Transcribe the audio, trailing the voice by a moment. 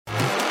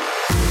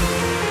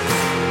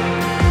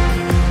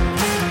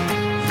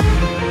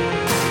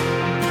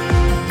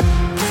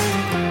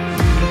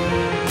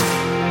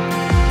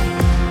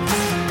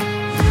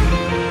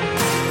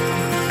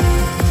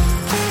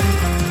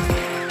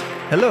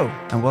Hello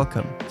and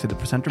welcome to the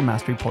Presenter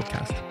Mastery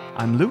Podcast.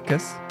 I'm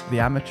Lucas, the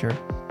amateur.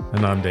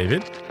 And I'm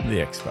David,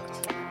 the expert.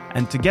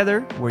 And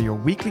together, we're your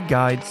weekly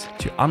guides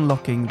to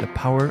unlocking the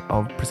power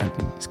of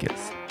presenting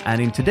skills.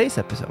 And in today's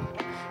episode,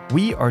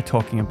 we are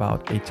talking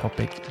about a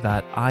topic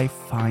that I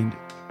find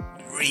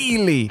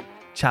really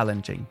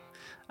challenging.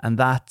 And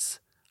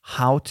that's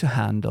how to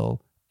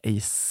handle a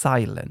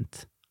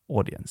silent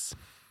audience.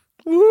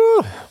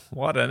 Woo!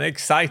 What an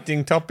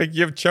exciting topic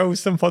you've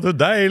chosen for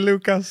today,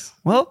 Lucas.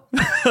 Well,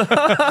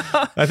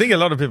 I think a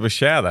lot of people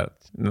share that.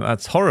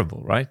 That's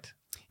horrible, right?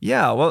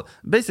 yeah, well,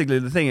 basically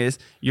the thing is,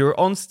 you're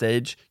on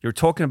stage, you're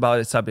talking about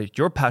a subject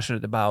you're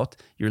passionate about,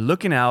 you're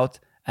looking out,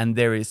 and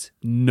there is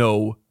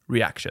no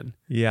reaction.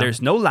 Yeah.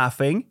 There's no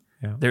laughing.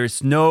 Yeah.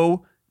 There's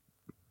no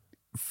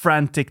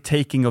frantic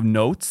taking of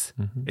notes.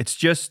 Mm-hmm. It's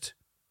just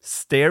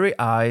starry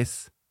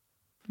eyes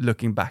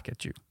looking back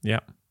at you. Yeah.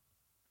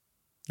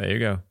 There you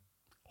go.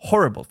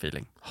 Horrible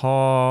feeling.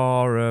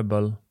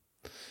 Horrible.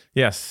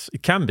 Yes,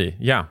 it can be.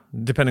 Yeah,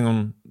 depending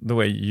on the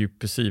way you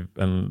perceive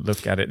and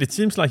look at it. It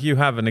seems like you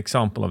have an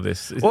example of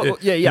this. Well,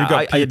 yeah, You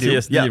got I do.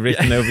 PTSD Yeah.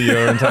 written over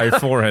your entire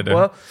forehead.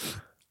 Well,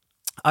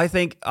 I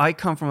think I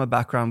come from a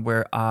background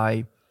where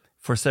I,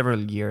 for several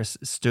years,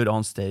 stood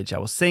on stage. I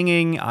was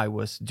singing, I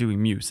was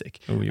doing music.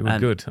 Oh, you were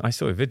good. I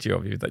saw a video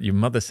of you that your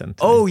mother sent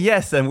to Oh, me.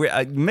 yes, and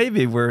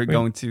we're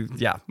going to,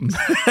 yeah.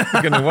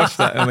 We're going to watch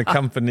that on the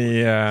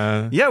company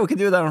Yeah, we can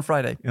do that on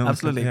Friday. on the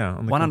Absolutely.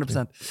 on the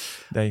 100%.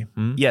 day.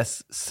 Hmm?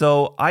 Yes.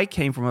 So I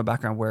came from a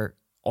background where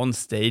on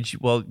stage,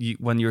 well,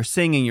 when you're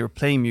singing, you're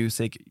playing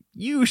music,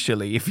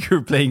 usually if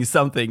you're playing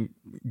something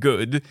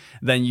good,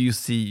 then you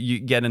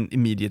get an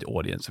immediate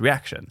audience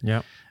reaction.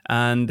 Yeah.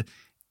 And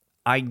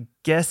I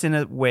guess in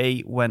a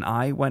way, when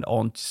I went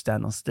on to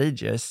stand on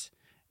stages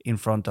in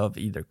front of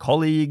either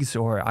colleagues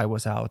or I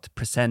was out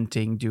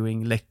presenting,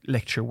 doing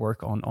lecture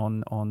work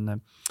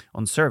on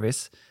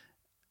service,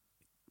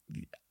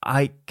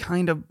 I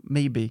kind of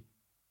maybe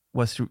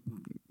was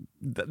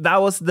that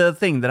was the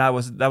thing that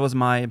was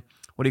my,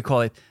 what do you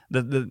call it,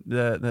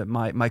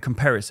 my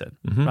comparison,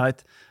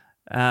 right?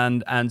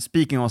 And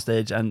speaking on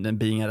stage and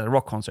being at a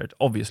rock concert,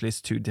 obviously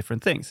it's two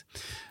different things.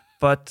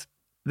 But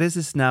this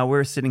is now,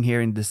 we're sitting here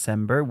in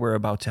December. We're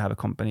about to have a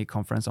company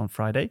conference on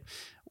Friday.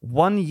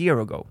 1 year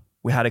ago,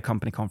 we had a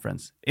company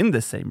conference in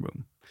the same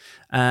room.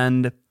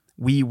 And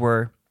we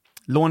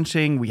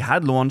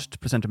had launched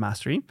Presenter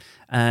Mastery,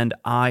 and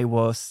I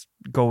was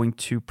going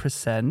to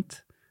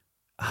present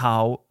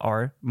how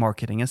our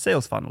marketing and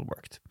sales funnel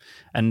worked.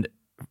 And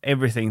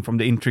everything from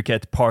the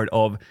intricate part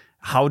of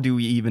how do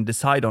we even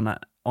decide on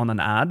an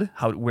ad,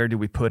 where do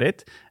we put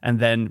it,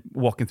 and then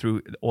walking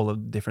through all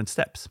of the different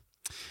steps.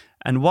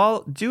 And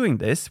while doing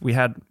this, we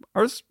had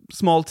our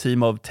small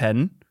team of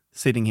 10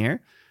 sitting here,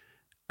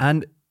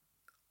 and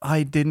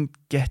I didn't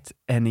get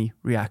any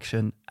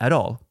reaction at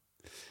all.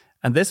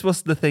 And this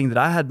was the thing that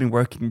I had been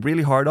working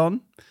really hard on,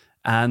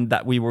 and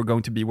that we were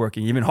going to be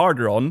working even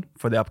harder on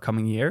for the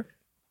upcoming year.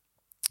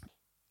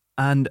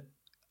 And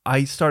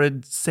I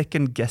started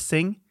second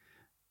guessing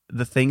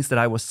the things that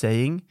I was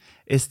saying.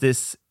 Is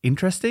this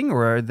interesting,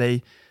 or are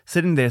they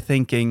sitting there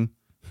thinking,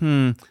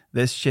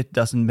 this shit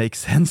doesn't make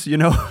sense, you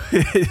know?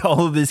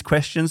 All of these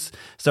questions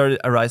started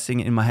arising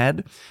in my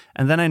head.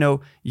 And then I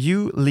know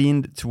you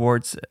leaned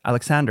towards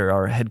Alexander,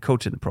 our head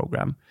coach in the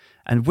program,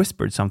 and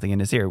whispered something in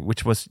his ear,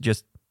 which was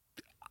just,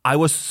 I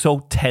was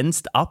so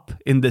tensed up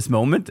in this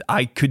moment.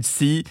 I could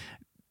see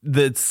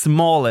the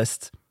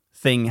smallest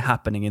thing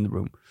happening in the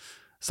room.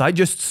 So I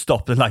just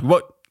stopped and like,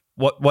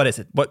 what is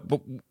it?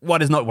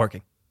 What is not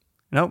working?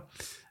 You know?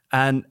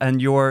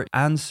 And your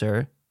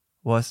answer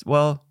was,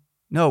 well,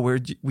 no,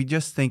 we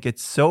just think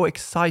it's so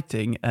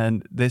exciting,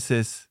 and this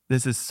is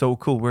so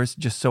cool. We're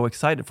just so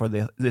excited for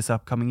this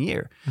upcoming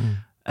year.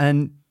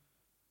 And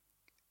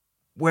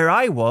where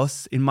I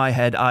was in my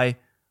head, I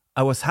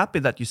was happy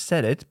that you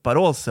said it, but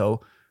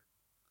also,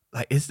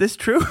 like, is this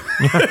true?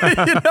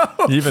 You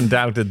know? You even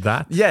doubted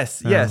that?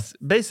 Yes,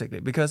 basically,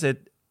 because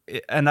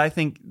and I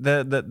think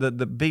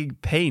the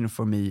big pain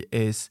for me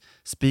is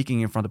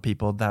speaking in front of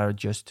people that are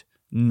just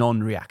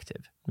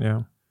non-reactive.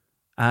 Yeah.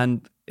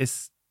 And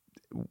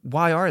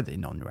why are they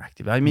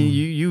non-reactive? I mean,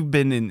 you've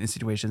been in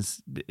situations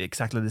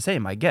exactly the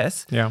same, I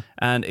guess. Yeah.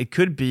 And it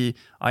could be,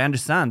 I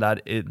understand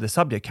that the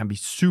subject can be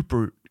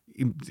super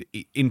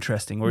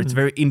interesting, or it's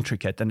very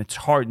intricate, and it's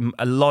hard,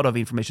 a lot of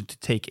information to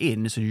take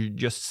in. So you're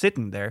just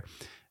sitting there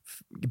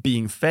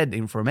being fed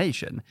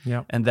information.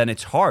 Yeah. And then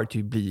it's hard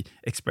to be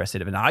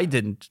expressive. And I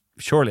didn't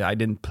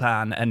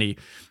plan any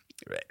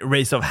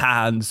raise of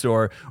hands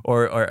or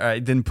I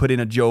didn't put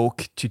in a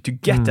joke to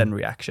get a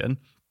reaction.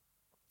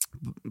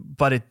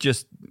 But it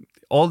just,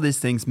 all these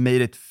things made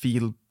it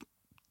feel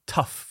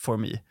tough for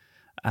me.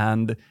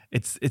 And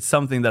it's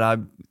something that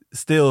I'm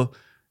still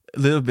a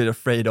little bit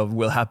afraid of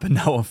will happen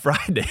now on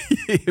Friday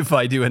if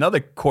I do another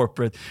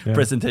corporate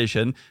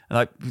presentation.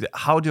 Like,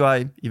 how do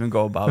I even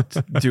go about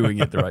doing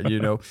it right?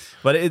 You know,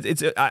 but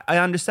I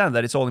understand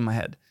that it's all in my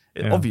head,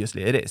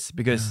 Obviously it is,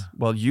 because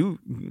well, you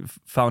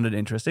found it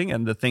interesting,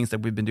 and the things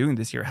that we've been doing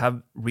this year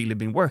have really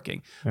been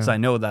working. So I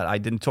know that I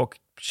didn't talk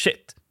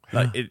shit.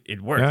 Like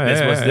it worked.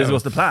 This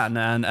was the plan,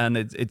 and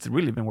it's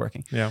really been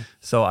working. Yeah.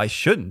 So I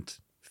shouldn't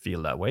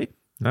feel that way.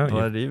 No,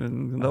 but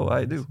even though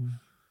I do.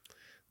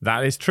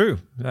 That is true.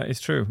 That is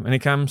true. And it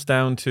comes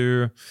down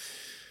to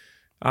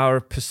our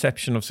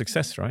perception of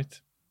success,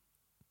 right?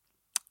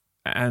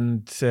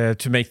 And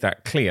to make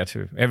that clear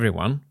to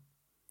everyone,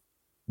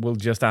 we'll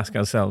just ask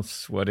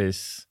ourselves, what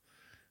is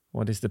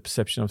the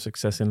perception of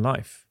success in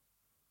life,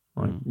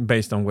 right?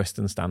 Based on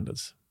Western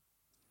standards.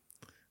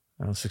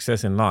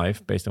 Success in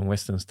life, based on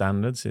Western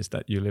standards, is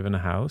that you live in a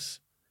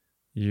house,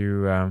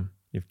 you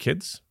have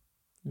kids,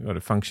 you got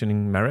a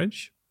functioning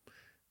marriage,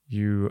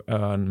 you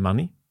earn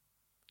money,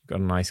 you got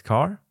a nice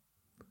car,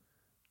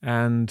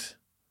 and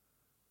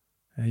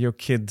your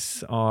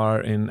kids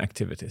are in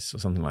activities or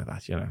something like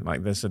that.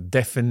 Like there's a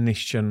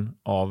definition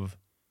of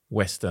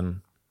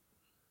Western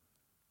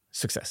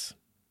success.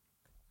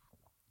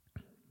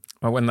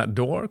 But when that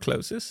door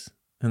closes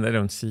and they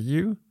don't see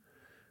you,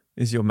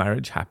 is your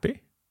marriage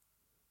happy?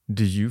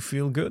 Do you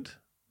feel good?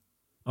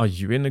 Are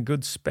you in a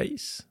good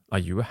space? Are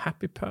you a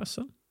happy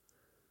person?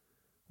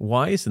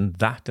 Why isn't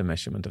that a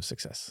measurement of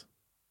success?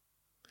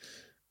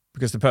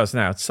 Because the person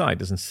outside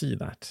doesn't see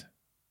that.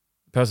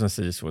 The person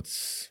sees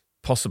what's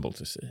possible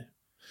to see.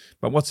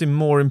 But what's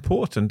more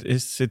important,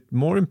 is it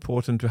more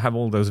important to have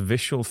all those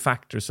visual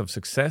factors of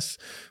success,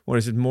 or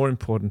is it more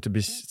important to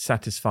be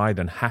satisfied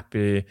and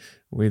happy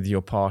with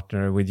your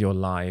partner, with your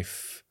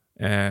life,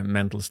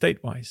 mental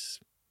state-wise?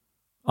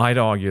 I'd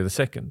argue the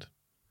second,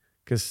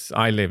 because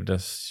I lived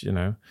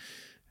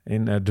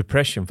in a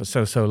depression for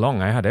so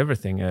long. I had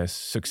everything a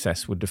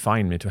success would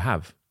define me to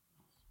have,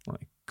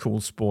 like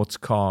cool sports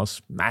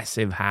cars,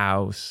 massive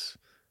house,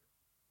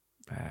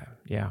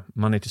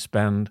 money to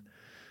spend.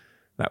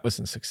 That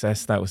wasn't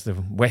success. That was the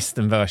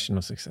Western version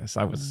of success.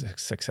 I was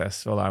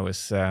successful. I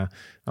was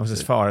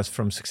as far as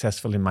from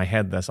successful in my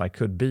head as I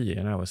could be.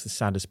 I was the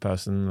saddest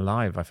person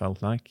alive, I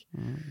felt like.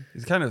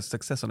 It's kind of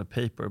success on a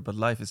paper, but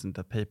life isn't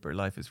a paper.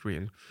 Life is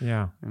real.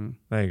 Yeah,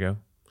 there you go.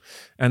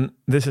 And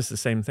this is the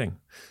same thing.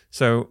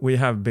 So we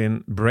have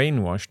been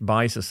brainwashed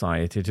by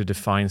society to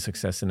define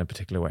success in a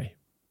particular way.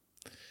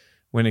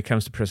 When it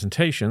comes to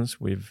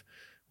presentations, we've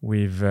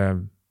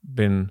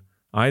been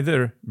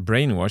either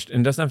brainwashed,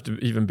 and it doesn't have to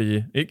even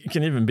be, it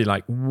can even be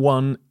like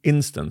one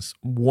instance,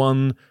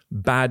 one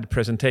bad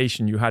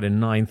presentation you had in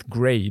 9th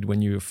grade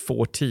when you were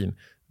 14.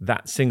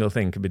 That single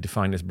thing could be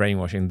defined as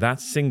brainwashing.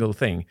 That single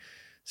thing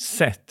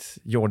set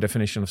your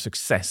definition of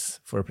success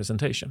for a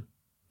presentation.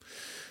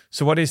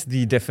 So what is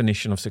the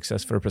definition of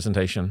success for a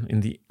presentation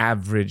in the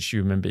average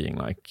human being?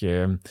 Like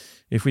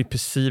if we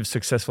perceive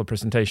successful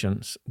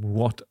presentations,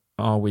 what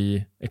are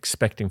we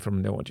expecting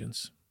from the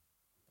audience?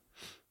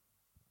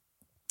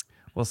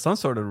 Well, some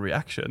sort of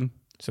reaction.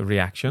 So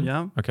reaction?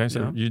 Yeah. Okay,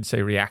 so you'd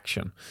say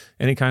reaction.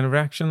 Any kind of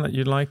reaction that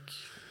you'd like?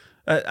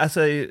 As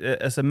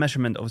a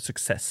measurement of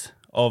success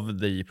of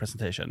the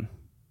presentation.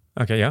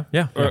 Okay, yeah.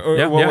 Yes.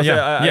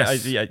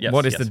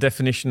 What is the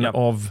definition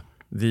of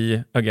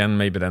the, again,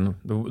 maybe then,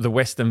 the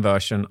Western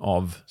version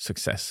of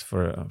success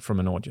from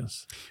an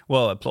audience?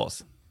 Well,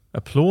 applause.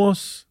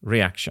 Applause,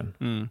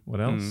 reaction. What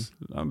else?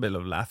 A bit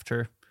of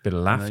laughter. Bit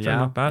of laughter,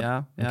 not bad.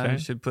 Yeah, okay. You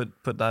should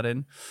put that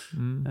in.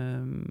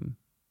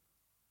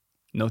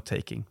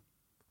 Note-taking.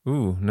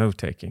 Ooh,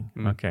 note-taking.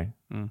 Okay.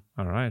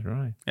 All right.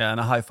 Yeah, and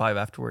a high five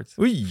afterwards.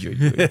 Well,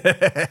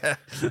 then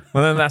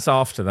that's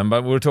after them,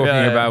 but we're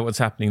talking about what's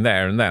happening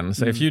there and then.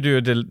 So if you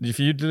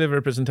deliver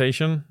a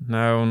presentation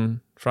now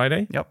on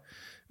Friday,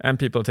 and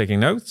people are taking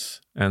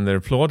notes and they're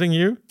applauding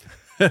you.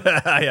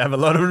 I have a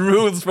lot of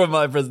rules from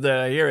my presentation.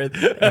 I hear it.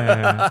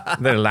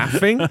 They're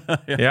laughing,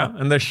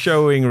 and they're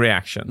showing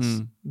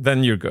reactions.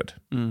 Then you're good.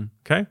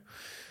 Okay.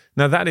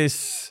 Now that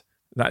is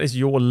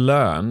your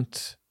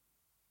learned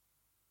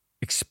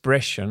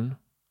expression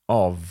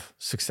of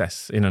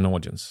success in an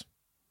audience.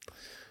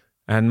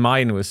 And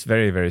mine was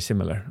very, very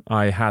similar.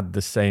 I had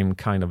the same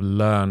kind of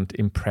learned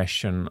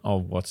impression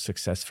of what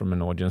success from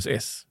an audience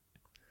is.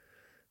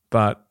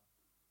 But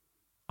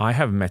I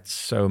have met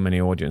so many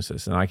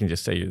audiences, and I can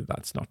just say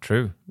that's not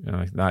true.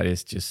 That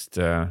is just,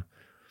 and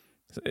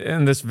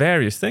there's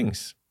various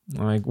things.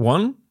 Like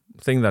one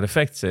thing that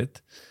affects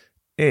it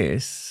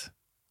is,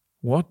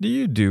 what do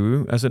you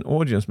do as an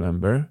audience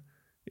member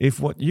if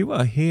what you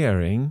are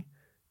hearing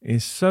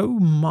is so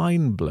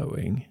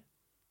mind-blowing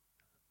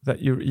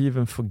that you're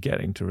even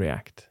forgetting to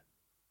react?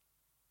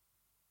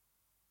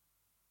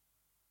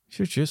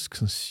 You're just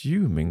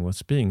consuming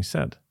what's being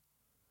said.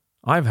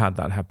 I've had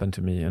that happen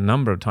to me a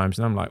number of times,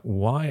 and I'm like,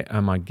 why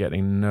am I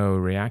getting no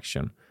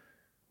reaction?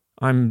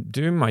 I'm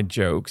doing my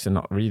jokes and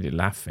not really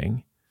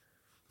laughing.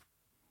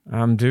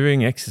 I'm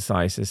doing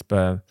exercises,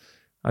 but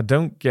I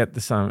don't get the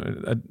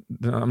sound.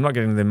 I'm not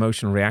getting the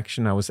emotional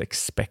reaction I was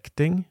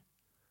expecting.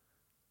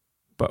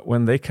 But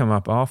when they come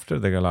up after,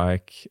 they go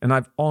like, and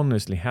I've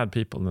honestly had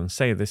people then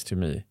say this to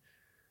me.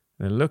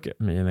 They look at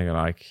me and they go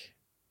like,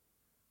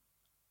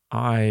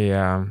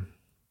 I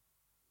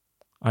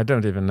I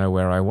don't even know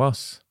where I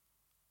was.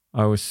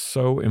 I was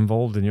so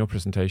involved in your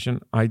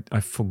presentation, I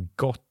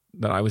forgot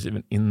that I was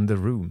even in the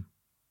room.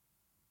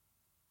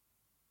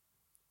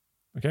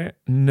 Okay?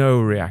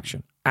 No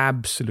reaction.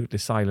 Absolutely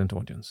silent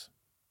audience.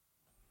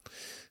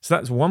 So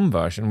that's one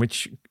version,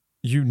 which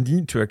you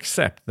need to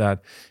accept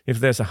that if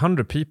there's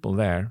 100 people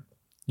there,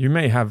 you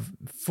may have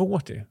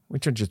 40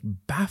 which are just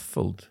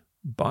baffled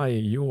by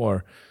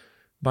your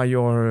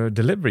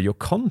delivery, your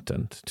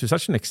content, to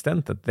such an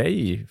extent that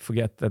they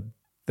forget that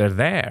they're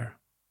there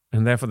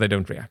and therefore they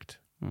don't react.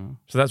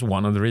 So that's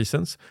one of the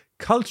reasons.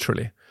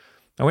 Culturally,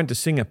 I went to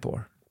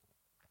Singapore,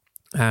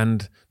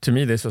 and to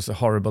me this was a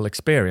horrible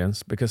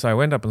experience because I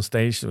went up on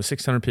stage. There were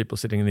 600 people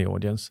sitting in the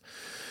audience,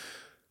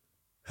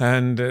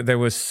 and there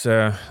was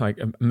like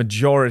a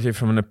majority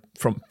from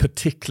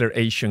particular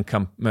Asian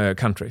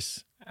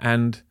countries.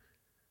 And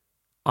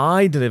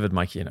I delivered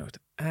my keynote,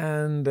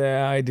 and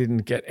I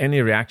didn't get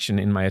any reaction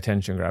in my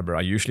attention grabber.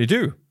 I usually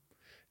do.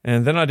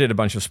 And then I did a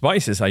bunch of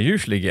spices. I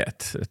usually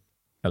get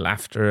a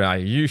laughter. I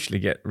usually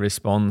get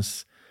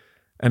response.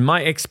 And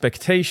my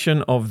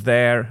expectation of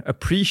their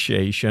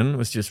appreciation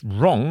was just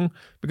wrong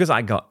because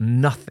I got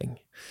nothing.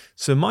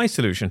 So my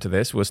solution to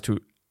this was to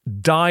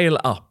dial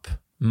up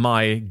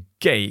my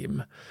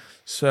game.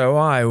 So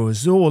I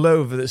was all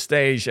over the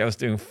stage. I was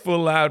doing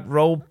full-out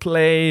role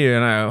play,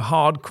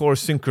 hardcore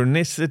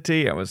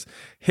synchronicity. I was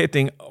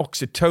hitting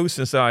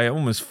oxytocin, so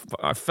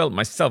I felt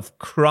myself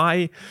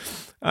cry.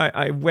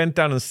 I went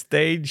down on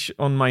stage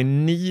on my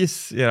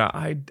knees.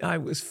 I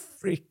was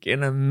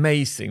freaking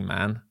amazing,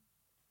 man.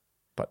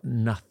 But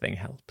nothing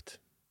helped.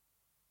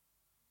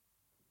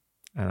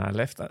 And I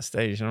left that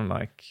stage, and I'm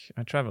like,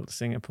 I traveled to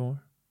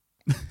Singapore.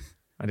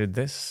 I did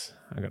this.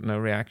 I got no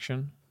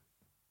reaction.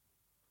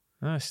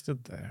 And I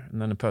stood there,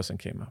 and then a person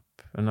came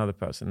up, another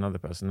person, another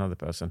person, another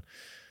person.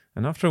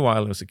 And after a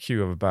while, there was a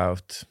queue of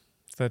about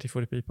 30,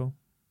 40 people.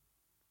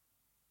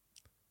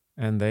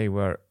 And they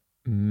were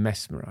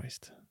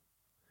mesmerized.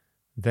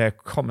 Their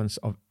comments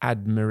of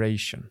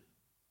admiration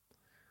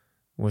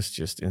was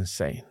just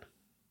insane.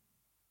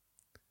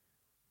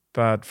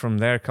 But from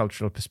their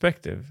cultural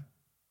perspective,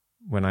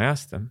 when I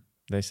asked them,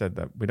 they said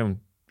that we don't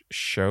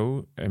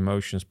show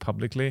emotions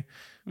publicly,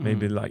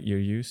 maybe like you're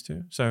used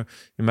to. So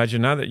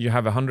imagine now that you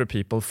have 100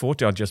 people,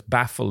 40 are just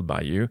baffled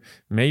by you.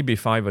 Maybe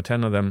 5 or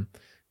 10 of them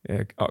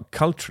are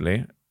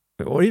culturally,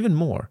 or even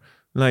more.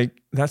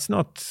 Like, that's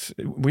not,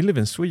 we live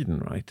in Sweden,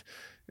 right?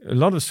 A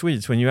lot of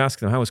Swedes, when you ask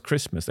them, how was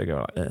Christmas? They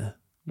go,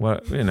 well,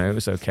 it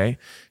was okay.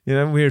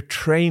 We're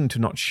trained to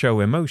not show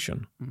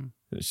emotion.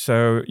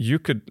 So you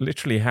could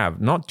literally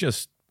have not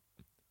just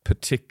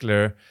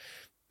particular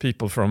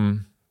people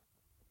from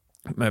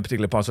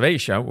particular parts of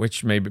Asia,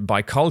 which maybe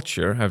by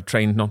culture have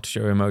trained not to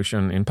show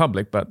emotion in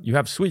public, but you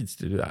have Swedes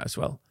to do that as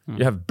well.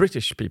 You have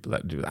British people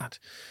that do that.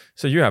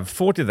 So you have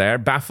 40 there,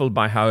 baffled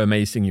by how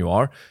amazing you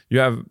are. You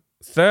have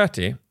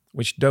 30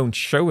 which don't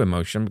show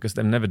emotion because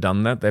they've never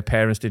done that. Their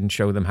parents didn't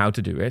show them how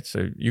to do it.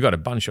 So you got a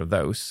bunch of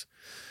those.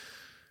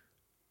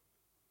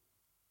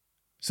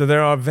 So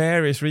there are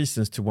various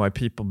reasons to why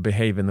people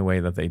behave in the way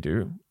that they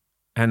do.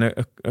 And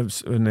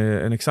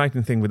an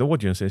exciting thing with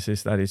audiences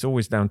is that it's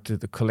always down to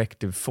the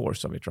collective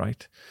force of it,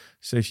 right?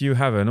 So if you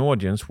have an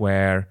audience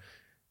where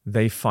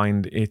they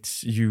find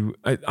it's you,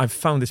 I've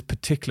found this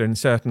particular in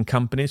certain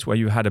companies where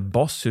you had a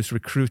boss who's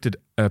recruited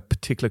a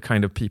particular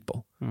kind of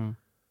people.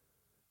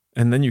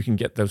 And then you can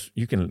get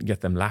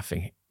them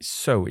laughing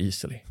so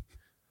easily.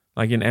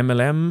 Like in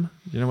MLM,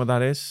 you know what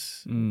that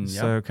is?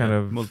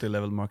 Of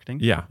multi-level marketing.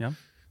 Yeah.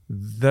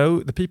 Though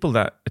the people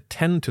that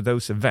attend to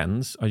those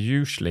events are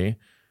usually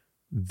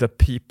the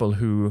people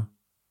who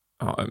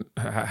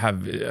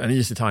have an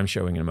easy time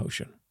showing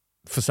emotion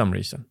for some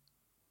reason.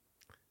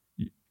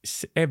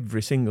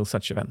 Every single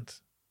such event,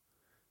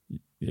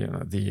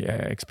 the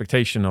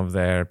expectation of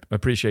their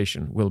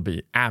appreciation will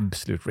be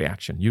absolute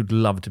reaction. You'd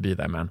love to be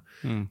there, man.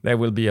 There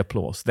will be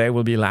applause. There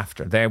will be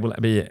laughter. There will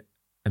be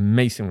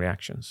amazing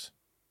reactions.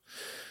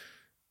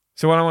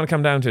 So what I want to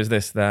come down to is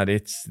this, that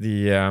it's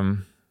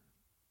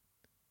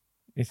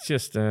it's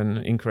just an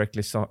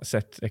incorrectly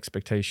set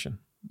expectation.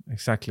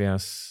 Exactly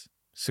as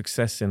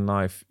success in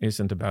life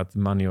isn't about the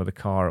money or the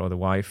car or the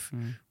wife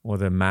or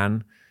the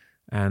man.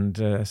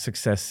 And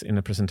success in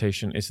a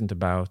presentation isn't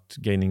about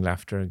gaining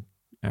laughter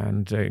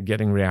and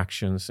getting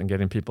reactions and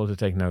getting people to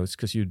take notes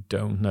because you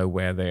don't know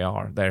where they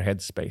are, their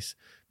headspace.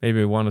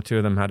 Maybe 1 or 2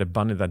 of them had a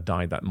bunny that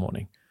died that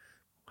morning.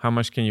 How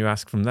much can you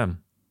ask from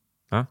them?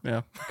 Huh?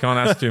 Yeah. Can't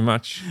ask too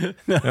much.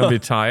 No. They'll be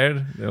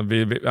tired. They'll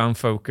be a bit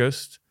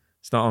unfocused.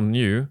 It's not on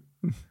you.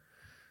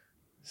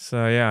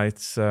 So yeah,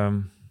 it's...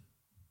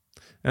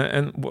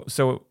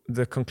 So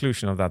the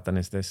conclusion of that then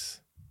is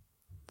this.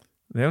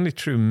 The only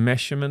true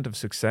measurement of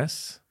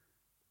success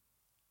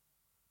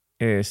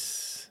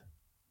is,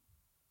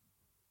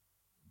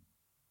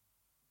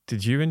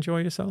 did you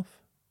enjoy yourself?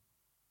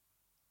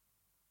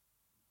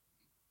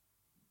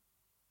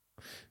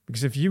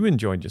 Because if you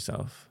enjoyed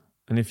yourself,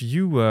 and if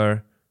you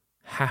were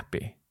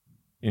happy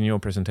in your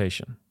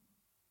presentation,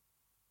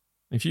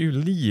 if you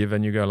leave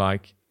and you go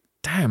like,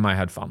 damn, I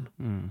had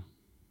fun.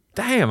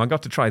 damn, I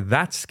got to try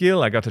that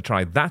skill, I got to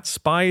try that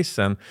spice,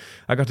 and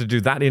I got to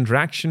do that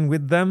interaction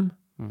with them.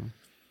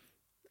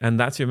 And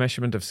that's your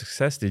measurement of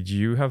success. Did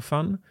you have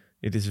fun?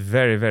 It is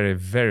very, very,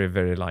 very,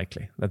 very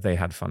likely that they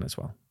had fun as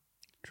well.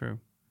 True.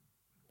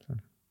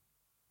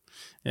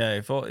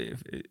 Yeah,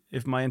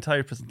 if my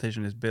entire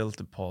presentation is built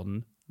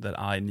upon that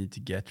I need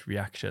to get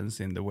reactions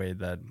in the way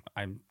that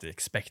I'm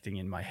expecting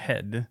in my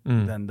head,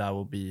 then that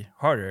will be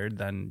harder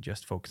than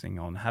just focusing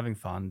on having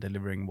fun,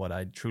 delivering what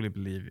I truly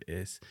believe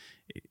is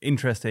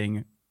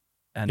interesting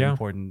and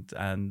important,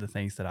 and the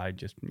things that I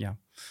just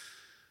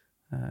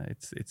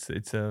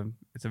it's a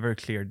very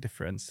clear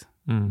difference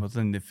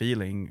within the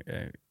feeling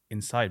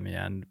inside me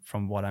and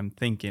from what I'm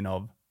thinking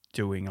of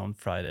doing on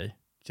Friday,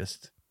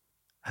 just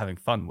having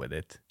fun with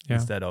it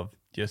instead of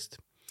just.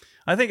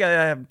 I think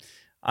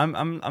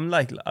I'm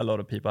like a lot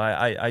of people.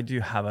 I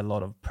do have a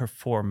lot of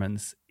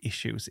performance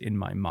issues in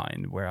my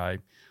mind where I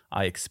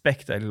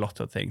expect a lot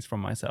of things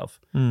from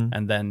myself,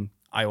 and then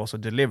I also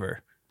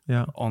deliver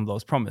on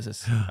those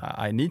promises.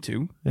 I need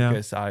to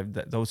because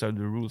those are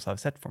the rules I've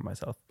set for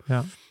myself.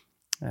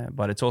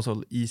 But it's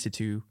also easy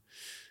to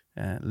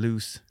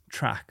lose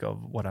track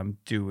of what I'm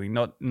doing.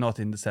 Not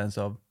in the sense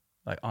of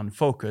like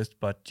unfocused,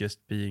 but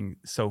just being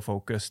so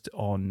focused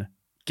on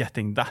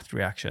getting that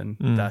reaction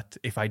that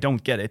if I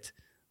don't get it,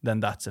 then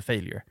that's a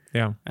failure.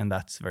 Yeah. And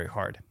that's very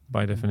hard.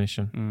 By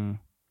definition.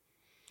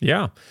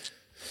 Yeah,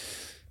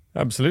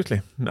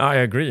 absolutely. I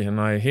agree. And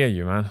I hear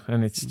you, man.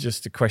 And it's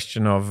just a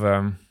question of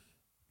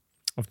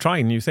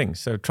trying new things.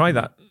 So try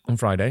that on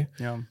Friday.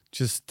 Yeah.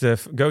 Just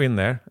go in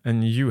there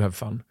and you have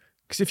fun.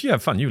 Because if you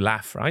have fun, you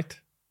laugh, right?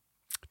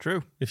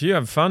 True. If you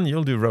have fun,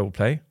 you'll do role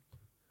play.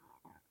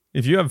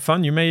 If you have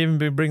fun, you may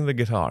even bring the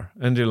guitar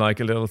and do like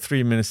a little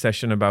 3-minute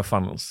session about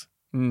funnels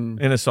in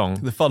a song.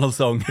 The funnel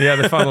song. Yeah,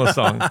 the funnel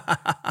song.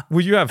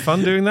 Would you have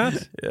fun doing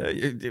that?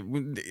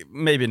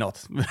 Maybe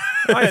not.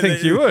 I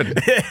think you would.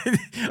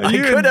 I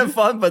could have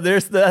fun, but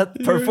there's that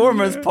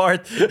performance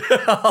part.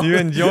 You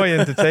enjoy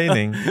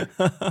entertaining.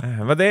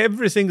 But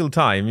every single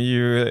time,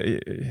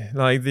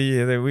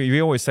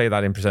 we always say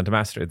that in Presenter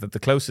Mastery, that the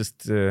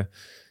closest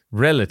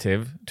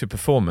relative to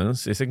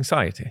performance is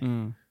anxiety.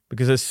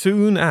 Because as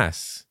soon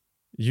as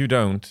you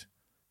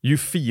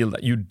feel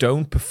that you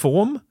don't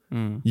perform,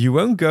 you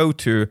won't go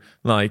to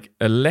like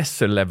a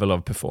lesser level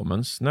of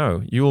performance.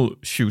 No, you'll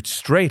shoot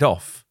straight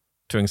off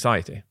to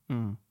anxiety,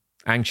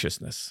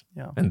 anxiousness.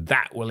 Yeah. And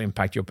that will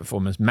impact your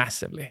performance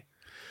massively.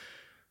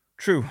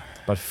 True.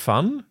 But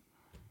fun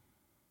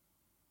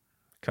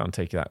can't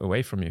take that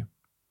away from you.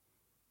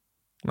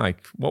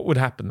 Like, what would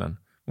happen then?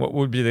 What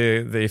would be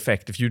the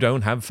effect if you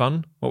don't have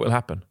fun? What will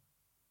happen?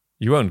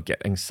 You won't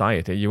get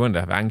anxiety. You won't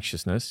have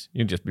anxiousness.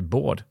 You'll just be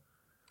bored.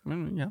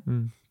 Yeah.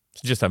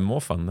 So just have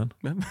more fun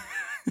then.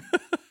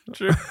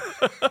 True.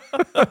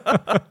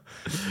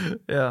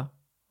 Yeah.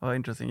 Oh,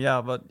 interesting.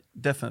 Yeah, but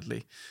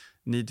definitely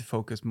need to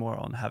focus more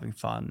on having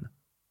fun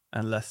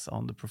and less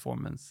on the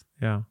performance.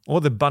 Yeah.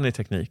 Or the bunny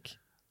technique.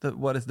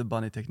 What is the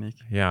bunny technique?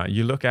 Yeah.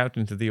 You look out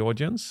into the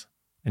audience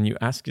and you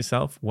ask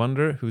yourself,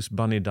 wonder whose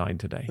bunny died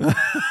today.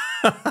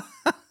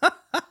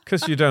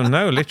 Because you don't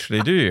know,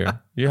 literally, do you?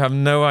 You have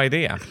no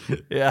idea.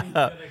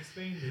 Yeah.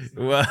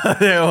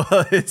 Well,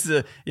 it's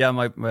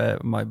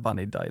my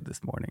bunny died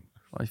this morning.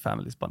 My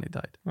family's bunny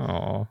died.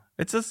 Oh,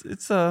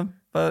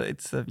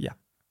 yeah.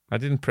 I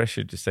didn't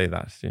pressure you to say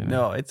that. You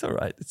know? No, it's all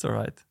right. It's all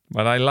right.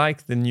 But I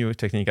like the new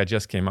technique I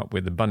just came up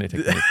with, the bunny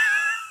technique.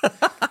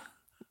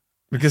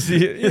 Because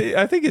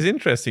I think it's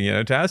interesting,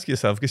 to ask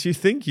yourself, because you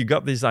think you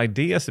got these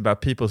ideas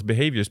about people's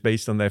behaviors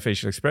based on their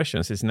facial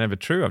expressions. It's never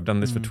true. I've done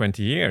this for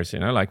 20 years,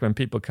 like when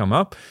people come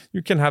up,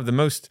 you can have the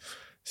most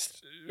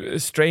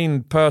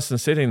strained person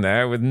sitting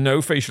there with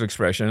no facial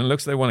expression and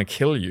looks like they want to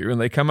kill you,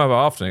 and they come up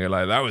after and you're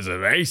like, that was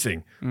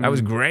amazing. That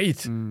was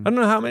great. I don't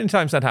know how many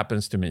times that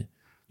happens to me.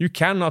 You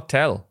cannot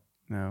tell.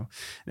 No,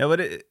 but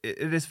it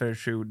is very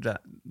true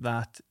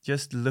that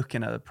just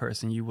looking at a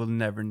person, you will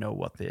never know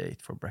what they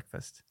ate for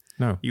breakfast.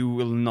 No. You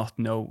will not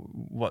know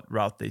what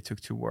route they took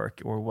to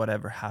work or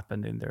whatever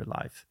happened in their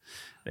life.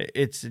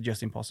 It's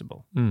just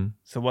impossible.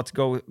 So what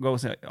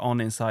goes on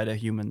inside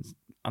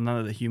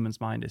another human's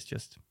mind is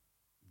just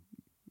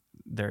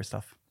their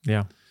stuff.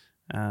 Yeah.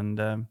 And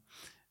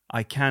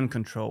I can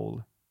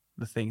control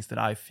the things that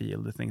I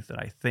feel, the things that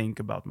I think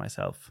about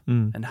myself,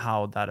 and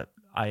how that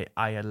I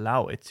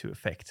allow it to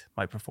affect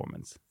my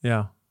performance.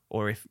 Yeah.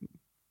 Or if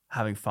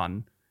having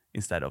fun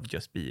instead of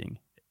just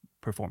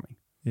performing.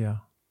 Yeah.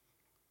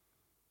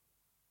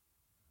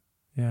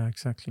 Yeah,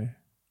 exactly.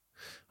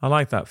 I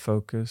like that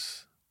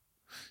focus.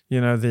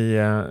 We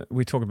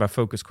talk about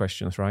focus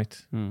questions,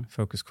 right?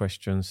 Focus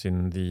questions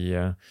in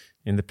the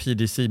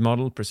PDC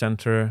model,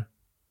 presenter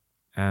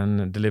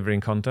and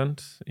delivering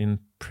content.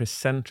 In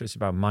presenter, it's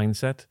about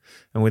mindset,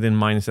 and within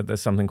mindset,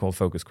 there's something called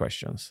focus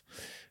questions.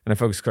 And a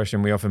focus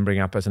question we often bring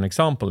up as an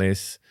example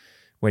is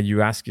where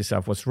you ask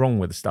yourself what's wrong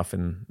with the stuff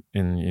in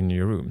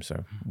your room.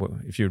 So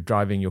if you're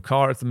driving your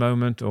car at the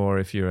moment, or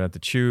if you're at the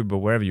tube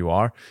or wherever you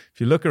are, if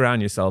you look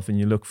around yourself and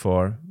you look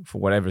for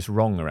whatever's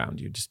wrong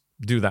around you, just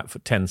Do that for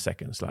 10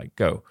 seconds. Like,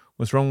 go.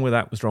 What's wrong with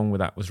that? What's wrong with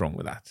that? What's wrong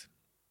with that?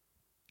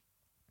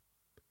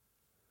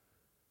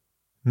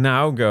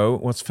 Now go,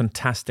 what's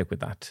fantastic with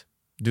that?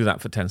 Do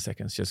that for 10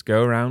 seconds. Just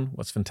go around.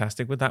 What's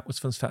fantastic with that? What's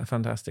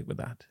fantastic with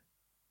that?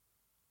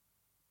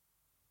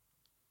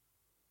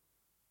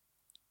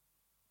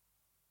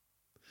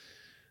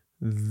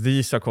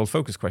 These are called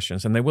focus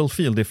questions, and they will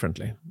feel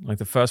differently. Like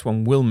the first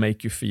one will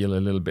make you feel a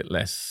little bit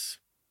less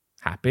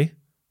happy,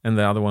 and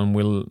the other one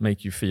will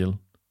make you feel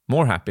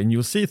more happy, and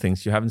you'll see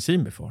things you haven't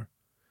seen before.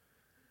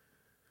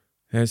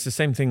 It's the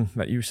same thing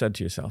that you said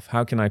to yourself.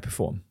 How can I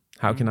perform?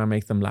 How can I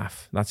make them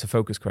laugh? That's a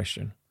focus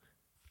question.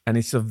 And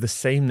it's of the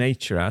same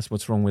nature as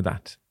what's wrong with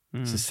that.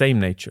 It's the same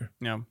nature.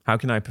 Yeah. How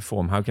can I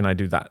perform? How can I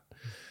do that?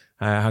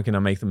 How can I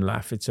make them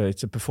laugh? It's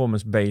a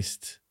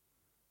performance-based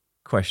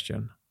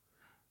question.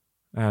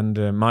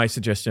 And my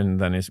suggestion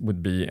then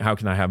would be, how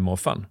can I have more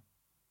fun?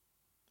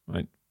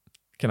 Right?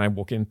 Can I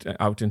walk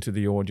out into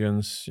the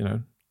audience?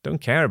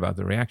 Don't care about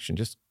the reaction.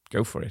 Just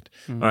go for it.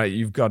 All right,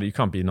 you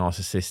can't be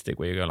narcissistic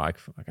where you go like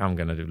I'm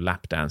going to do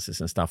lap dances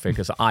and stuff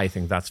because I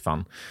think that's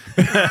fun.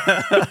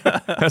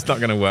 That's not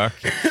going to work.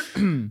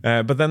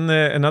 But then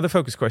another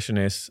focus question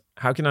is,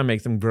 how can I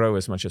make them grow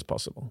as much as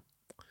possible?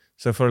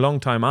 So for a long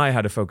time, I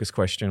had a focus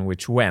question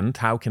which went,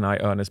 how can I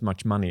earn as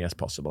much money as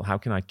possible? How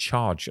can I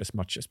charge as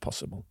much as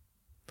possible?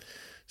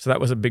 So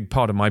that was a big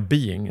part of my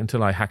being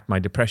until I hacked my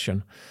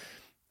depression.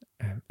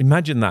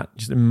 Imagine that.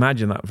 Just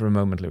imagine that for a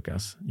moment,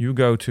 Lucas. You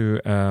go to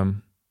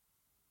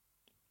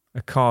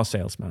a car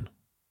salesman,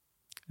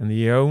 and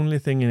the only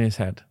thing in his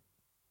head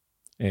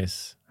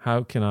is,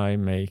 how can I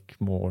make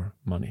more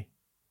money?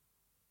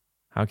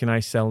 How can I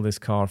sell this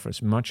car for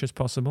as much as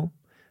possible?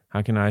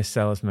 How can I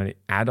sell as many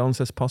add-ons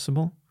as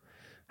possible?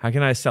 How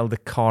can I sell the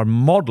car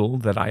model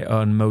that I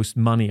earn most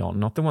money on,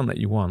 not the one that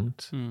you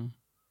want?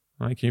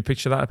 Right? Can you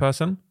picture that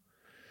person?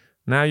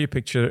 Now you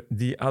picture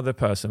the other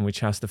person,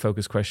 which has the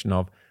focus question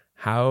of,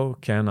 how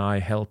can I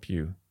help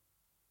you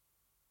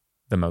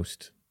the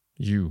most?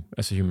 You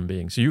as a human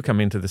being. So you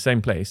come into the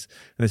same place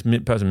and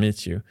this person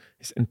meets you.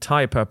 His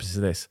entire purpose is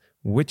this: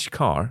 which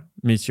car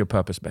meets your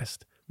purpose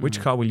best?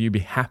 Which car will you be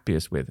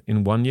happiest with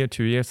in 1 year,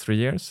 2 years, 3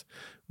 years?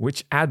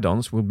 Which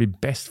add-ons will be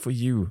best for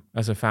you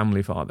as a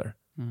family father?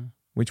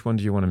 Which one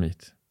do you want to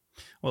meet?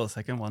 Well, the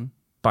second one.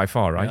 By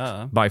far, right?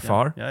 Yeah. By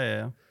far?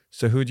 Yeah.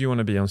 So who do you want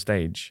to be on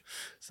stage?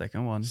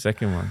 Second one.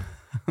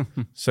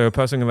 So a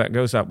person that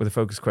goes up with a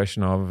focus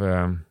question of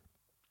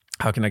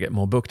how can I get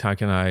more booked? How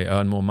can I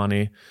earn more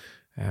money?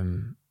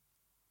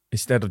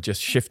 Instead of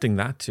just shifting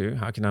that to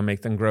how can I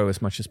make them grow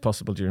as much as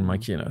possible during my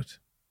keynote?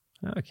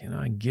 How can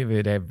I give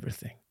it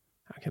everything?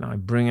 How can I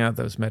bring out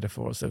those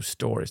metaphors, those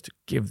stories to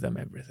give them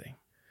everything?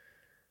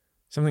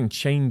 Something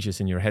changes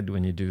in your head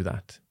when you do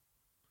that.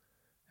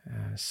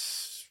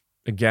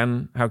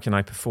 Again, how can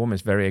I perform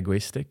is very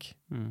egoistic.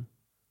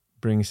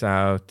 Brings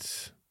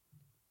out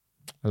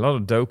a lot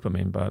of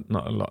dopamine, but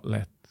not a lot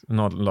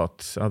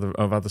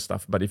of other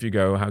stuff. But if you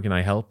go, how can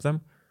I help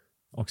them?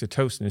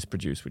 Oxytocin is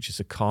produced, which is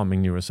a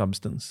calming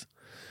neurosubstance.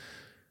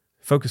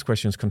 Focus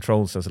questions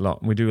controls us a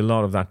lot. We do a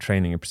lot of that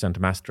training in Presenter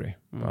Mastery.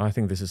 But I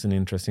think this is an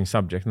interesting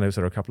subject, and those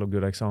are a couple of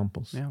good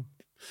examples. Yeah,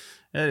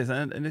 it is.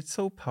 And it's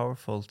so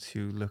powerful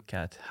to look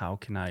at how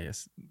can I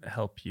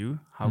help you?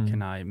 How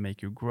can I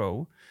make you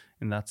grow?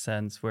 In that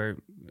sense, where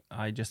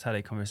I just had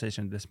a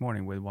conversation this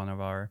morning with one of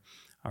our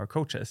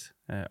coaches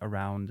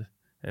around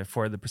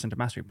for the Presenter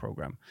Mastery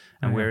program,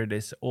 and where it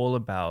is all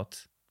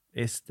about,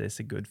 is this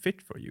a good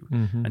fit for you?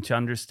 And to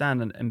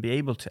understand and be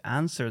able to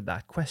answer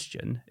that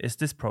question, is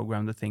this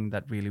program the thing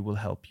that really will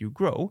help you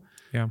grow?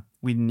 Yeah.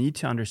 We need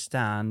to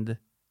understand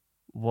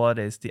what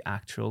is the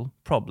actual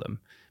problem.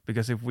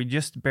 Because if we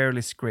just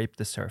barely scrape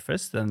the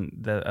surface,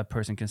 then a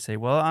person can say,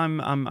 well,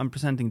 I'm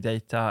presenting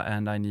data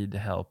and I need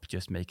help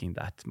just making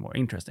that more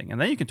interesting. And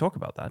then you can talk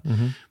about that.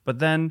 But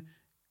then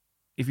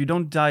if you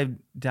don't dive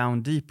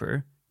down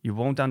deeper, you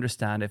won't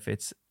understand if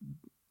it's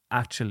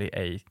actually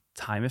a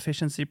time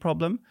efficiency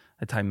problem,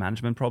 a time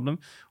management problem,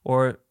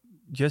 or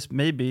just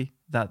maybe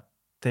that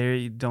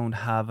they don't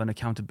have an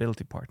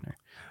accountability partner.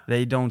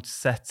 They don't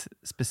set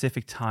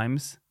specific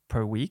times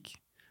per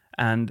week.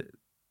 And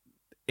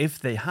if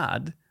they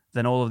had,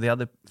 then all of the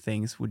other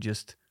things would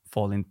just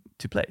fall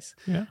into place.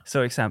 Yeah.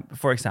 So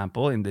for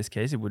example, in this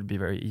case, it would be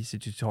very easy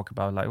to talk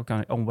about, like,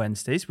 okay, on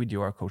Wednesdays, we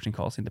do our coaching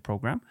calls in the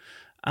program.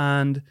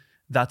 And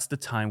that's the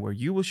time where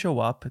you will show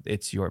up.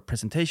 It's your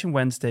presentation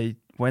Wednesday.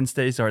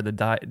 Wednesdays are the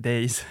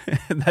days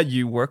that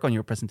you work on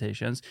your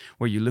presentations,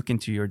 where you look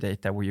into your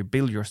data, where you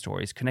build your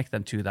stories, connect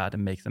them to that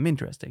and make them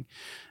interesting.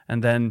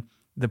 And then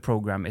the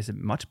program is a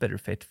much better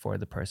fit for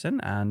the person,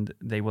 and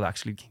they will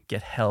actually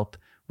get help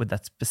with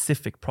that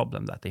specific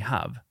problem that they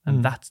have.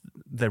 And that's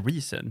the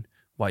reason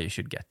why you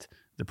should get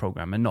the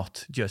program, and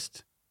not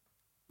just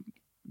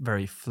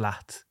very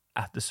flat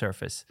at the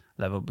surface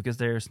level, because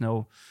there's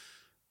no,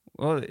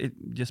 well, it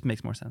just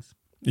makes more sense.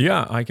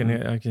 Yeah, I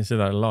can see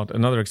that a lot.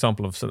 Another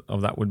example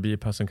of that would be a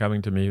person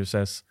coming to me who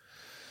says,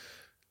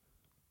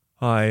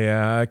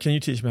 "Hi, can you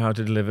teach me how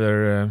to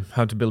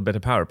build better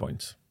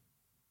PowerPoints?"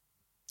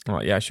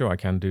 Well, yeah, sure, I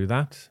can do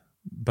that.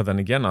 But then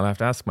again, I'll have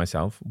to ask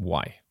myself,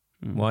 why?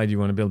 Why do you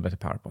want to build better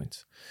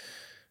PowerPoints?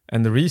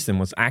 And the reason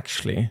was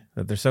actually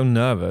that they're so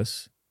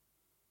nervous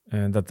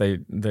that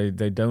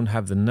they don't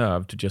have the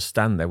nerve to just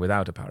stand there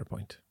without a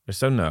PowerPoint. They're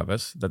so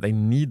nervous that they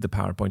need the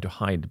PowerPoint to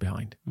hide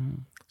behind.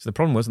 So the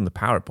problem wasn't the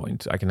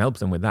PowerPoint. I can help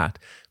them with that.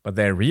 But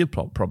their real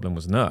problem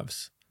was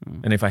nerves.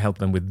 And if I help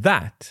them with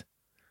that,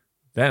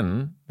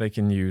 then they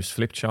can use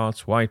flip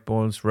charts,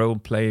 whiteboards, role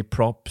play,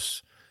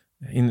 props,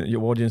 in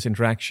your audience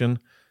interaction.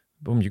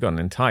 Boom, you got an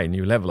entire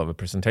new level of a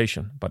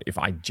presentation. But if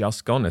I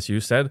just gone, as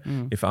you said,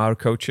 if our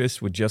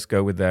coaches would just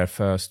go with a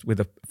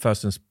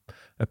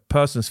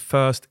person's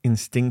first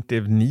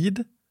instinctive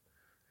need,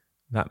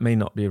 that may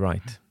not be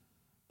right.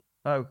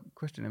 Oh,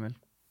 question, Emil.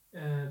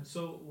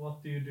 So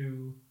what do you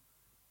do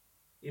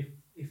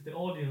if the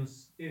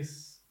audience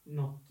is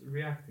not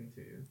reacting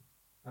to you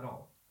at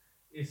all?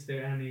 Is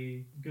there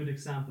any good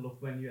example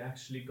of when you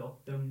actually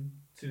got them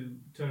to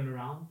turn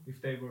around,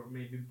 if they were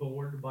maybe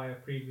bored by a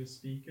previous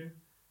speaker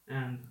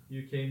and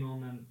you came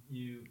on and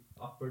you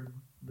uppered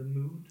the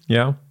mood?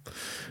 Yeah.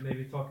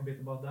 Maybe talk a bit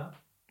about that.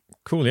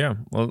 Cool, yeah.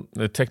 Well,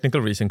 the technical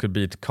reason could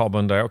be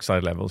carbon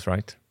dioxide levels,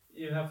 right?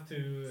 You have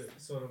to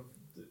sort of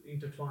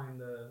intertwine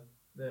the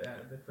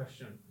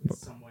question in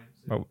some way.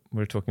 Well,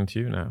 we're talking to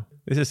you now.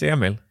 This is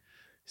Emil.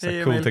 He's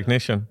Hey, a cool Emil.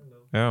 technician.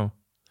 Hello. Yeah.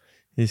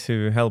 He's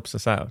who helps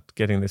us out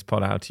getting this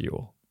pod out to you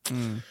all.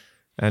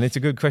 And it's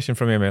a good question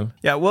from Emil.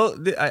 Yeah, well,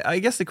 I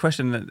guess the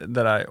question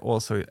that I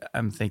also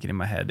am thinking in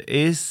my head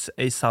is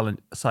a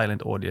silent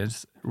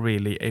audience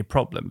really a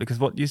problem? Because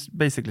what you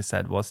basically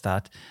said was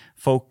that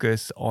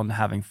focus on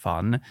having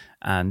fun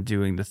and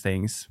doing the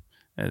things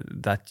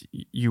that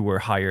you were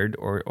hired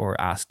or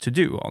asked to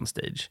do on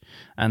stage,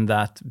 and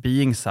that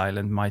being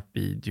silent might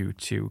be due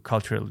to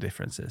cultural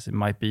differences. It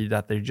might be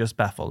that they're just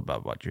baffled by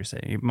what you're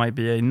saying. It might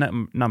be a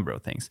number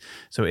of things.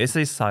 So is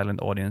a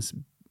silent audience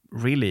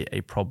really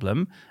a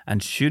problem,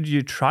 and should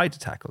you try to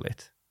tackle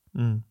it?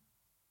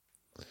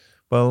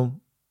 Well,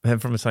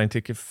 from a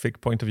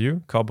scientific point of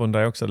view, carbon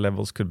dioxide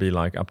levels could be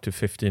like up to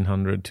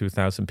 1,500,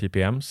 2,000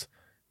 ppms.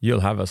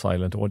 You'll have a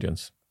silent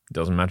audience. It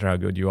doesn't matter how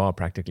good you are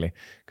practically,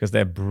 because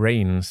their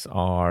brains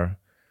are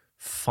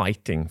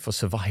fighting for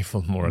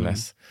survival, more or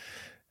less.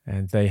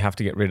 And they have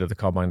to get rid of the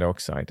carbon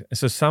dioxide.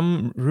 So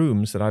some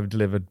rooms that I've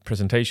delivered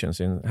presentations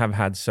in have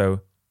had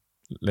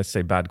let's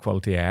say, bad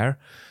quality air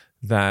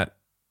that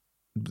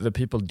the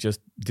people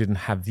just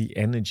didn't have the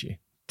energy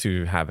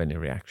to have any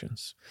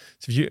reactions.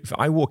 So if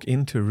I walk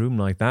into a room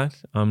like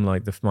that, I'm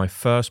like, my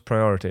first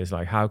priority is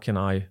like, how can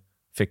I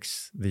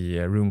fix the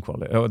room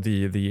quality or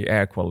the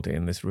air quality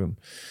in this room?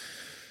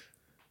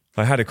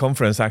 I had a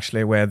conference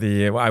actually where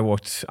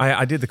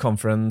I did the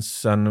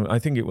conference, and I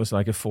think it was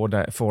like a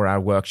 4-hour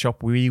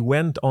workshop. We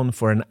went on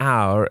for an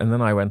hour, and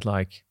then I went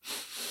like,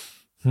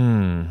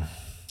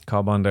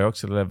 carbon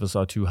dioxide levels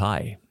are too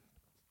high.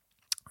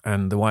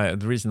 And the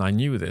reason I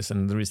knew this,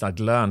 and the reason I'd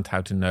learned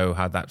how to know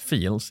how that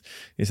feels,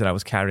 is that I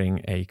was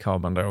carrying a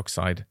carbon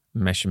dioxide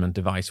measurement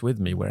device with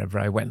me wherever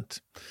I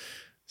went.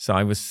 So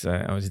I was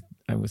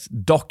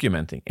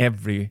documenting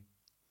every.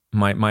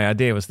 My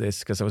idea was this,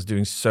 because I was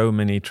doing so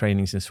many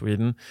trainings in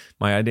Sweden.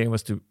 My idea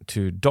was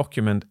to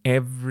document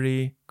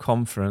every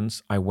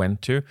conference I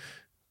went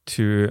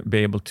to be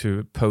able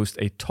to post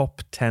a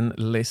top 10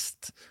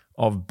 list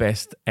of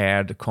best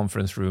aired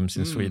conference rooms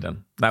in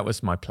Sweden. That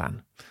was my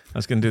plan. I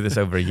was going to do this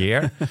over a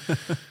year.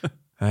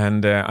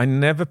 And I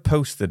never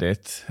posted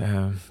it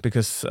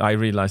because I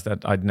realized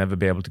that I'd never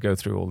be able to go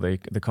through all the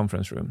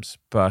conference rooms.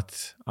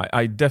 But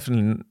I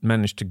definitely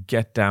managed to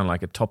get down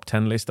like a top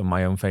 10 list of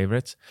my own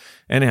favorites.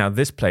 Anyhow,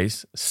 this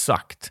place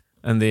sucked.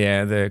 And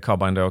the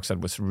carbon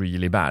dioxide was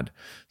really bad.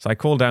 So I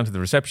called down to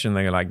the reception.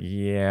 They were like,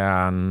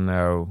 yeah,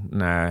 no,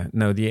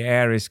 the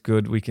air is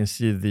good. We can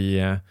see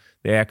the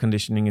air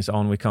conditioning is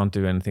on. We can't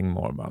do anything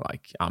more. But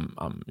like, are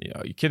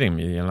you kidding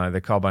me?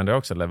 The carbon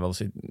dioxide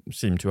levels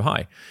seem too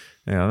high.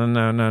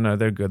 No,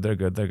 they're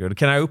good.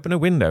 Can I open a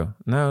window?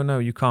 No,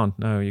 you can't.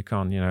 No, you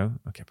can't.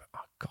 Okay, but oh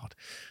God,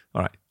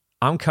 all right.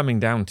 I'm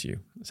coming down to you.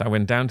 So I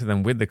went down to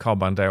them with the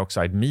carbon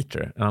dioxide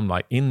meter, and I'm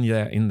like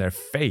in their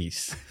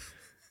face.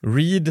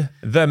 Read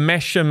the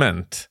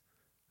measurement.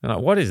 And I'm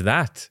like, what is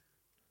that?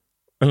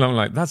 And I'm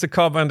like, that's a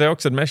carbon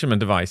dioxide measurement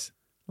device.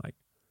 Like,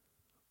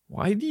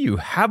 why do you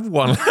have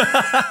one?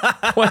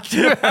 Why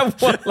do you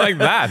have one like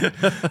that?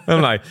 And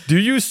I'm like, do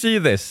you see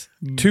this?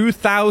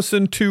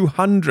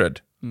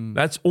 2,200.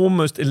 That's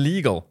almost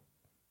illegal.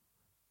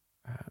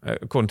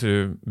 According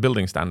to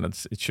building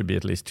standards, it should be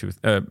at least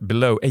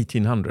below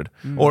 1,800.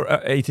 Or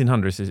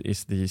 1,800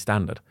 is the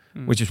standard,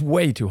 which is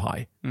way too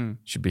high. It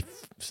should be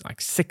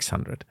like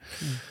 600.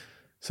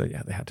 So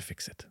yeah, they had to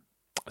fix it.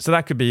 So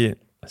that could be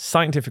a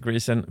scientific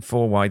reason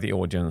for why the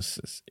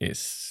audience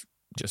is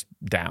just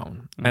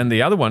down. And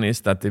the other one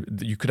is that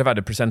you could have had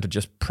a presenter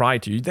just prior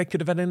to you. They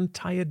could have had an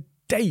entire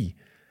day,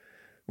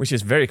 which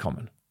is very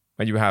common.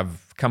 When you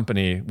have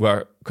company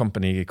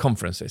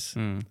conferences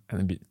and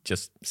it'd be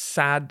just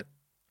sad,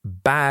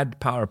 bad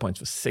PowerPoints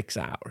for 6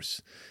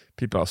 hours.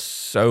 People are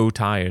so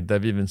tired.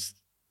 They've even,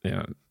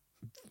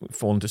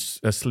 fallen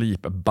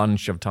asleep a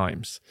bunch of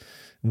times.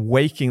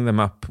 Waking them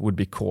up would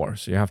be core.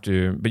 So you have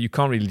to, but you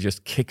can't really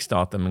just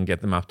kickstart them and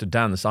get them up to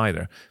dance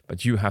either.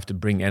 But you have to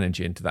bring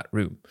energy into that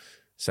room.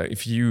 So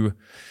if you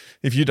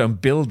don't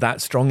build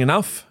that strong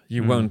enough,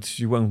 you won't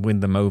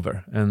win them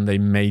over, and they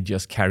may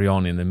just carry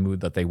on in the mood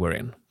that they were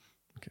in.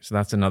 Okay, so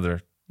that's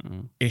another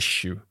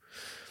issue.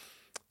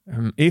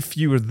 If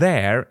you're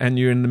there and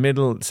you're in the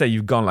middle, say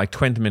you've gone like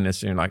 20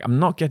 minutes and you're like, I'm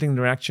not getting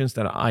the reactions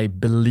that I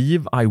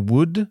believe I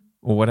would,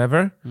 or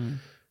whatever.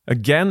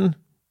 Again,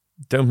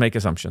 don't make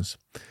assumptions.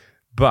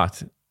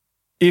 But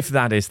if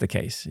that is the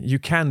case, you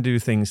can do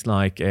things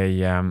like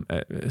a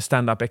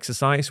stand-up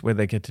exercise where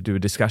they get to do a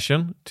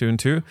discussion, 2 and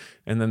 2,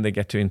 and then they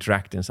get to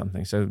interact in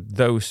something. So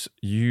those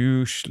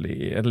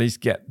usually at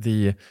least get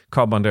the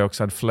carbon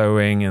dioxide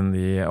flowing and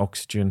the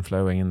oxygen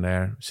flowing in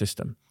their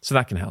system. So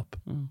that can help.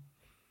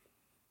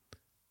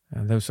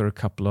 And those are a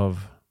couple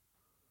of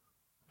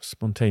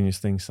spontaneous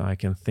things I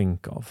can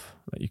think of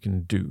that you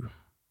can do.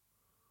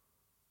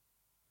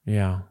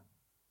 Yeah.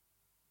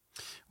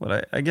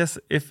 Well, I guess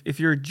if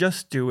you're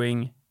just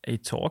doing a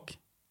talk,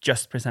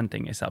 just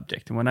presenting a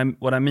subject, and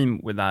what I mean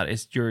with that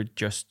is you're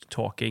just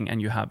talking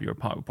and you have your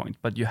PowerPoint,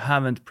 but you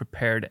haven't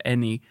prepared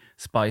any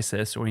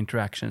spices or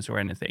interactions or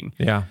anything.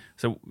 Yeah.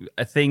 So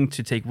a thing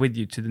to take with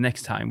you to the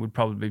next time would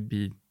probably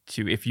be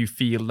to, if you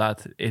feel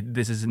that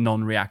this is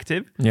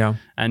non-reactive,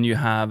 and you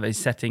have a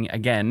setting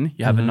again,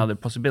 you have another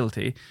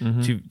possibility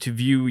to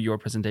view your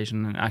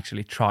presentation and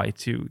actually try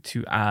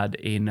to add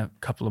in a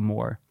couple of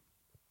more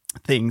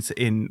things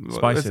in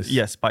spices.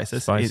 Yes,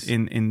 spices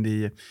in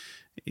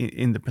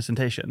the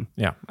presentation.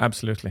 Yeah,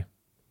 absolutely.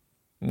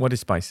 What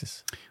is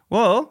spices?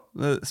 Well,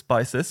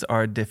 spices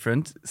are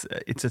different.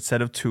 It's a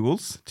set of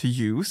tools to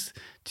use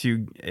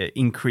to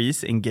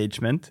increase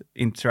engagement,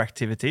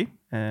 interactivity,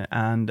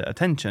 and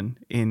attention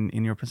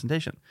in your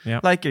presentation.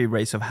 Yeah. Like a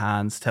raise of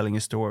hands, telling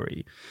a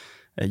story,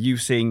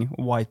 using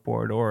a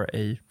whiteboard or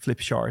a flip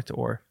chart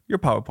or your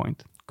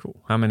PowerPoint.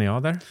 Cool. How many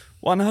are there?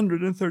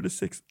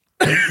 136.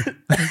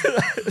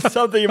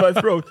 Something in my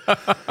throat.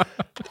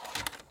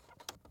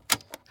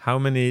 How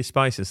many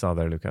spices are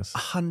there, Lucas?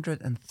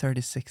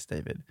 136,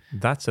 David.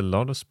 That's a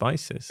lot of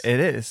spices. It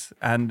is.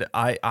 And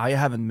I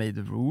haven't made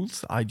the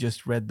rules. I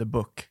just read the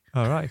book.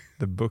 All right.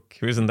 The book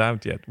which isn't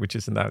out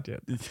yet.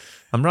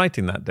 I'm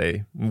writing that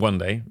one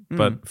day.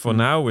 But for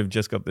now, we've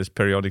just got this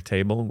periodic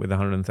table with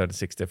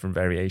 136 different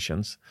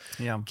variations.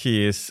 Yeah.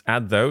 Key is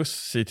add those,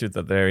 see to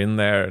that they're in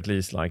there at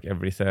least like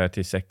every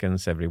 30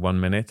 seconds, every 1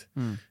 minute.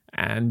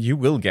 And you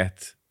will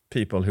get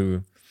people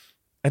who,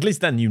 at least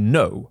then you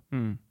know.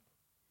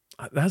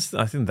 I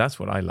think that's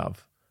what I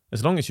love.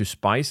 As long as you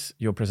spice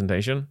your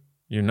presentation,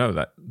 you know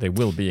that they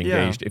will be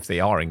engaged if they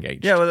are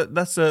engaged. Yeah, well,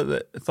 that's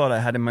the thought I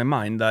had in my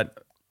mind, that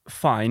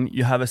fine,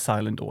 you have a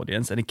silent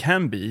audience, and it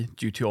can be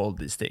due to all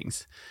these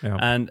things. Yeah.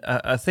 And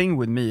a thing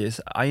with me is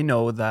I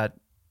know that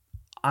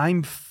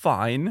I'm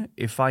fine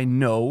if I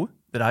know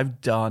that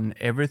I've done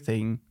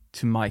everything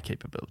to my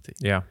capability.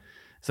 Yeah.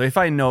 So if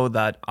I know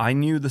that I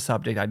knew the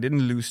subject, I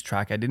didn't lose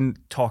track, I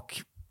didn't talk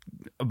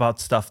about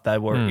stuff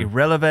that were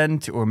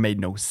irrelevant or made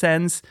no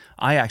sense,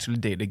 I actually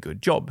did a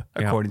good job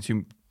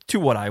according to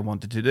what I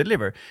wanted to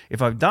deliver.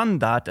 If I've done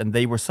that and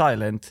they were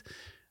silent,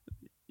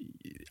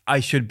 I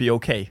should be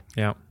okay.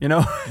 Yeah. You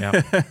know?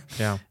 Yeah.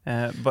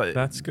 Yeah. But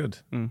that's good.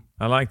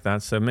 I like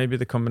that. So maybe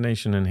the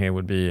combination in here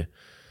would be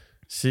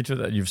see to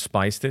that you've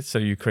spiced it, so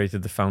you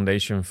created the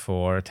foundation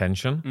for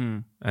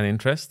attention and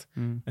interest,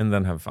 and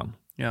then have fun.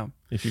 Yeah.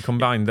 If you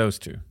combine those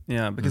two.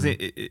 Yeah, because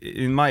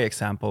in my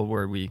example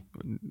where we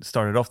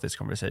started off this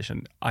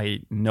conversation,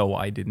 I know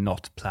I did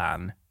not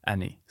plan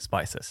any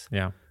spices.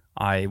 Yeah.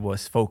 I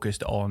was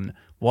focused on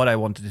what I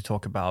wanted to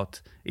talk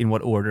about, in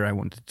what order I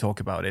wanted to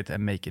talk about it,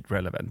 and make it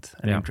relevant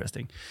and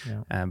interesting.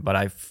 Yeah. But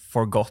I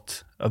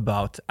forgot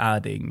about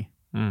adding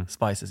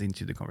spices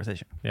into the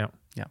conversation. Yeah.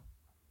 Yeah.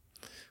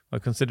 Well,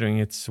 considering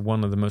it's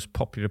one of the most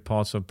popular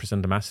parts of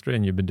Presenter Mastery,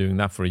 and you've been doing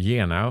that for a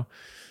year now,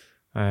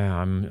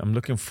 I'm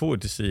looking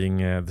forward to seeing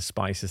the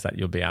spices that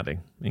you'll be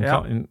adding,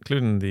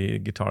 including the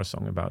guitar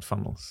song about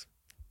funnels.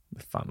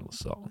 The funnel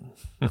song.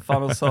 The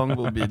funnel song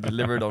will be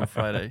delivered on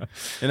Friday.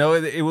 You know,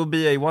 it will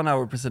be a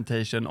 1-hour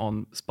presentation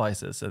on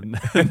spices, and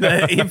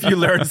if you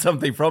learn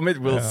something from it,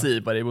 we'll see.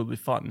 But it will be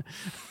fun.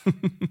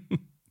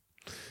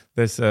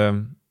 There's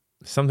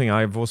something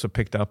I've also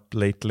picked up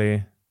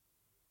lately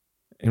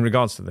in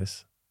regards to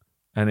this,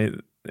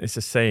 and it's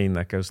a saying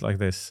that goes like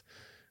this: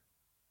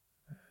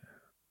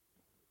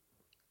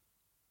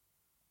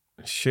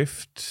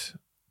 shift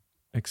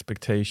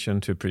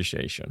expectation to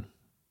appreciation.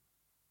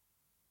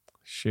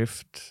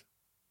 Shift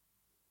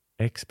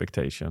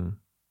expectation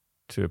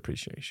to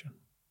appreciation.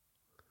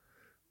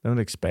 Don't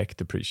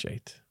expect,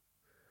 appreciate.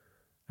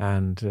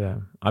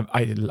 And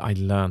I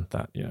learned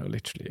that,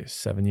 literally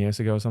 7 years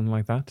ago or something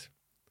like that.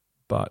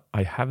 But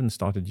I haven't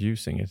started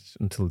using it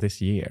until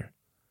this year.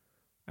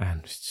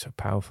 And it's so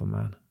powerful,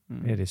 man.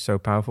 It is so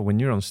powerful. When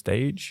you're on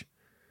stage,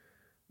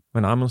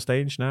 when I'm on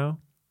stage now,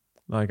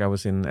 like I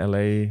was in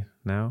LA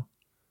now,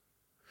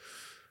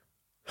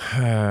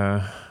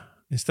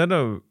 instead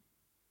of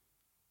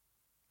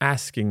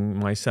asking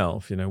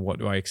myself, what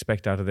do I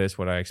expect out of this?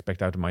 What do I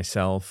expect out of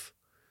myself?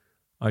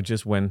 I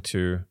just went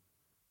to,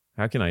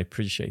 how can I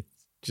appreciate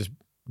just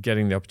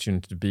getting the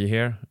opportunity to be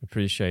here,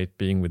 appreciate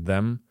being with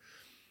them.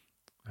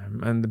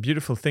 And the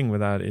beautiful thing with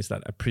that is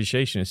that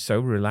appreciation is so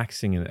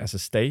relaxing as a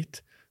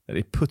state that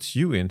it puts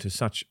you into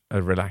such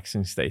a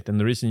relaxing state. And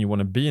the reason you want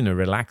to be in a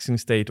relaxing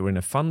state or in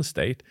a fun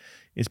state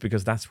is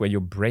because that's where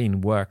your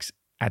brain works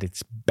at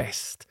its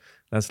best.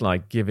 That's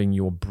like giving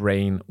your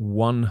brain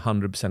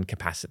 100%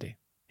 capacity.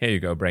 Here you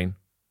go, brain.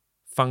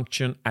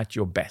 Function at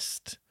your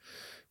best.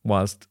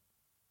 Whilst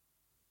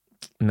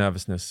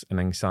nervousness and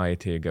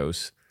anxiety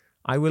goes,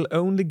 I will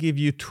only give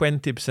you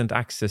 20%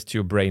 access to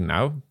your brain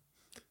now,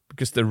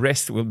 because the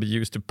rest will be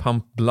used to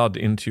pump blood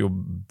into your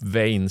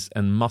veins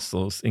and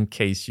muscles in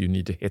case you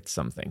need to hit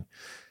something.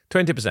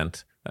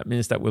 20%. That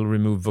means that we'll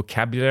remove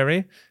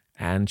vocabulary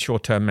and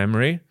short-term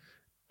memory.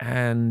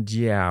 And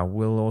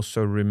we'll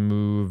also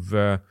remove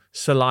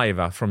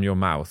saliva from your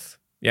mouth.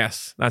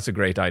 Yes, that's a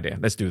great idea.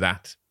 Let's do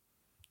that.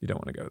 You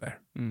don't want to go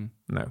there.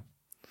 No.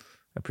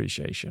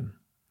 Appreciation,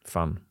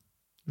 fun,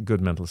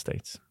 good mental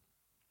states.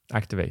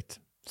 Activate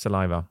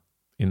saliva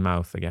in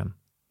mouth again.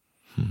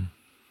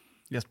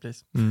 Yes,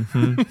 please.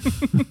 Mm-hmm.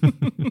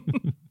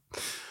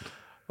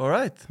 All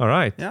right. All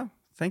right. Yeah.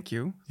 Thank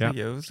you. Thank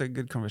you. It was a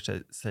good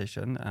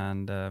conversation.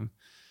 And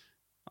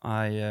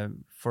I,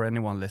 for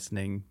anyone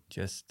listening,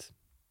 just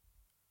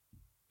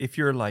if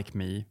you're like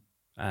me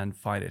and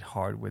find it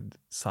hard with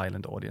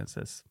silent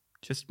audiences,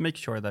 just make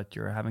sure that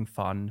you're having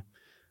fun.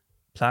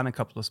 Plan a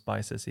couple of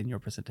spices in your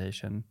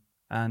presentation.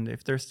 And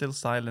if they're still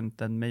silent,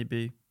 then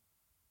maybe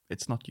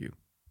it's not you.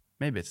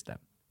 Maybe it's them.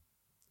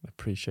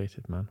 Appreciate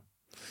it, man.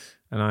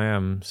 And I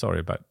am sorry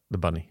about the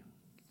bunny.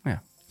 Yeah,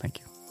 thank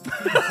you.